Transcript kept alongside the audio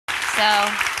So,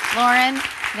 Lauren,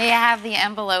 may I have the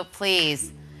envelope,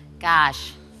 please?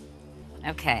 Gosh.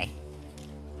 Okay.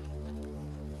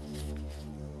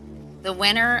 The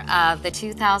winner of the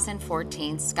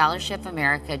 2014 Scholarship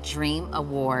America Dream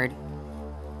Award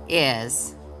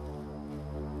is...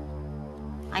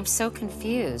 I'm so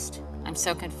confused. I'm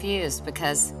so confused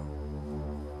because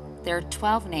there are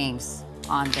 12 names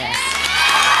on this. We're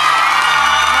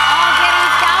all getting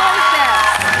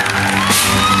scholarships.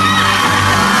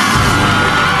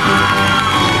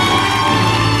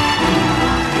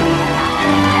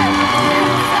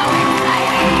 So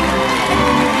exciting.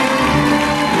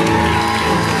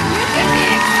 You can be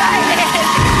excited.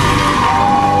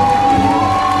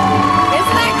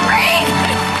 Isn't that great?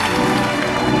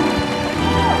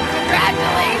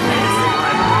 Congratulations.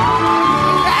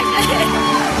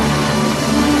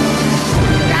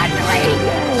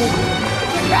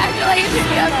 Congratulations.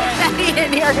 You have confetti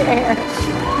in your hair.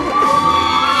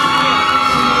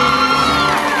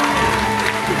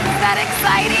 Is that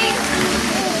exciting?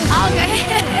 I'll go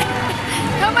ahead.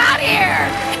 Come out here.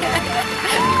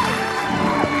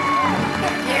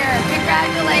 Here,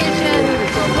 congratulations.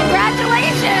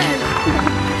 Congratulations.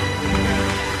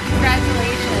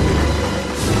 Congratulations.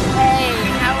 Hey,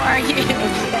 how are you?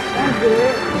 I'm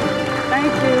good. Thank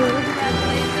you.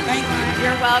 Congratulations. Thank you.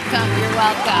 You're welcome. You're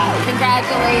welcome.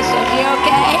 Congratulations. You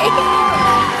okay?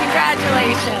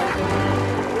 Congratulations.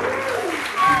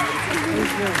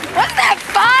 Wasn't that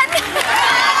fun?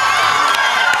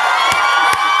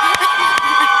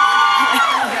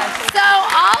 So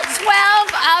all 12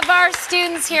 of our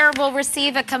students here will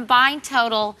receive a combined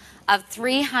total of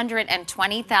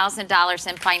 $320,000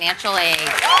 in financial aid.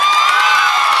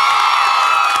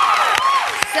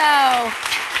 So,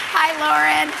 hi,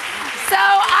 Lauren. So,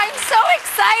 I'm so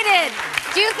excited.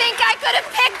 Do you think I could have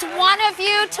picked one of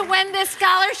you to win this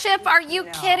scholarship? Are you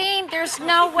kidding? There's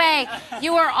no way.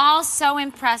 You are all so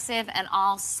impressive and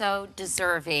all so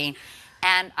deserving.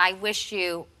 And I wish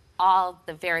you all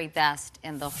the very best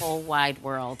in the whole wide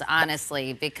world,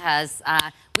 honestly, because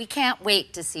we can't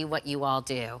wait to see what you all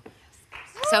do.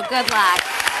 So good luck.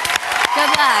 Good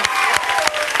luck.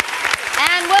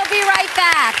 And we'll be right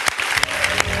back.